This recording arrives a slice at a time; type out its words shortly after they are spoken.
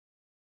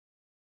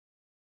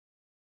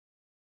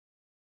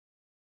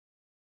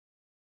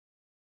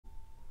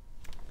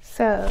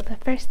So the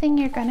first thing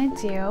you're gonna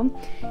do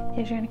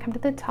is you're gonna come to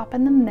the top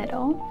in the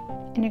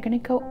middle and you're gonna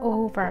go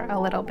over a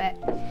little bit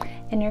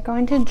and you're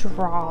going to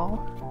draw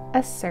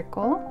a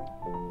circle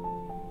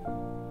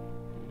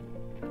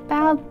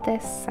about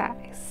this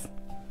size.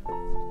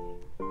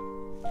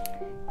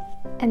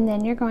 And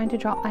then you're going to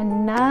draw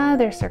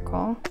another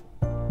circle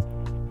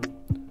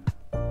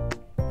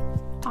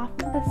off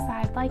to the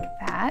side like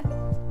that.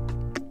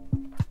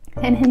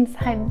 And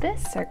inside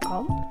this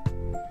circle,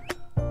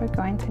 we're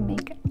going to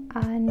make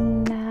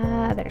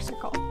another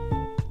circle.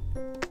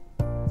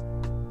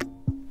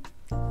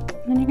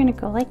 And then you're going to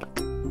go like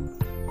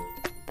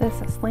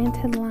this, a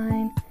slanted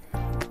line,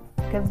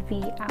 like a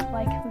V out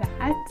like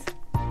that.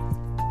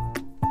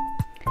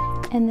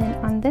 And then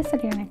on this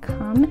side, you're going to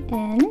come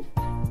in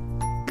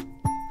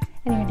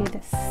and you're going to do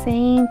the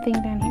same thing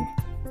down here.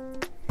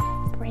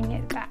 Bring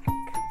it back.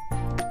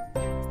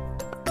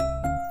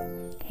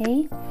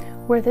 Okay,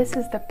 where this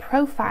is the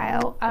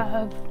profile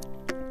of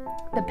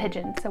the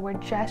pigeon, so we're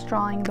just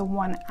drawing the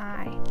one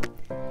eye.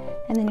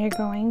 And then you're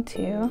going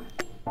to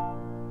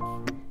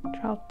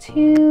draw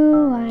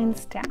 2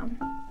 lines down.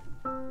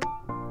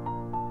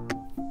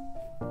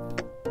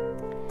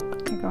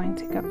 You're going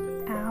to go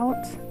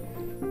out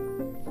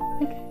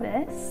like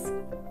this.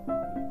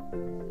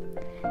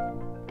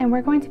 And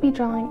we're going to be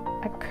drawing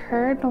a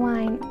curved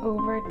line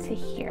over to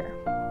here.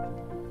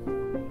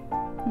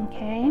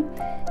 Okay,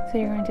 so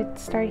you're going to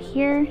start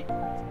here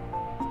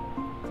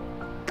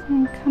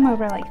and come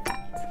over like that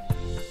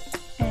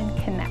and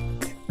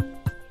connect.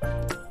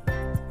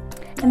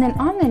 And then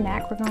on the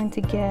neck, we're going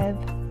to give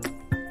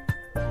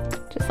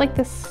just like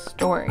this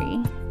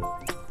story.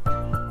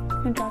 I'm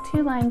going to draw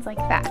 2 lines like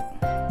that.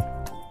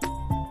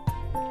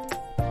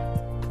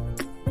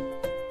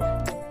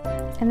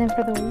 And then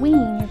for the wing,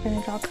 you're going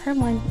to draw a curved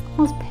line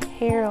almost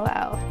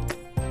parallel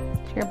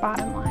to your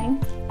bottom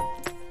line.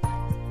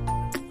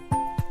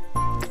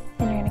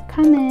 And you're going to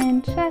come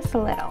in just a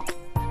little.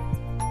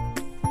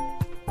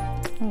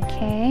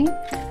 Okay.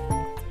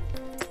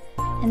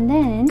 And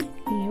then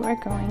you are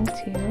going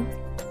to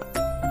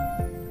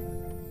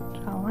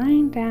draw a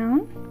line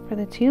down for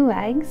the 2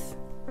 legs.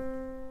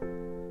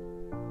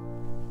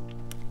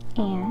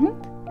 And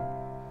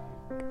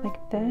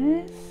like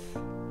this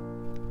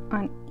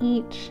on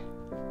each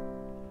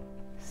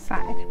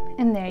side.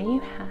 And there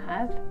you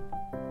have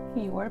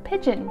your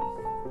pigeon.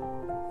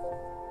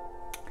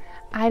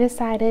 I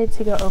decided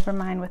to go over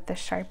mine with the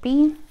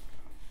Sharpie.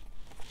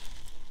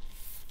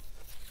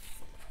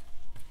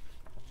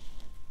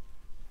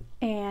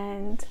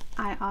 And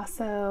I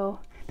also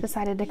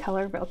decided to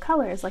color real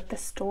colors like the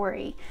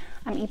story.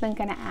 I'm even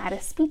going to add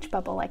a speech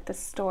bubble like the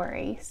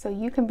story. So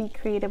you can be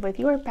creative with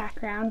your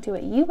background, do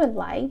what you would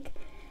like.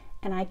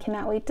 And I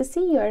cannot wait to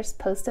see yours.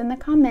 Post in the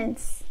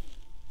comments.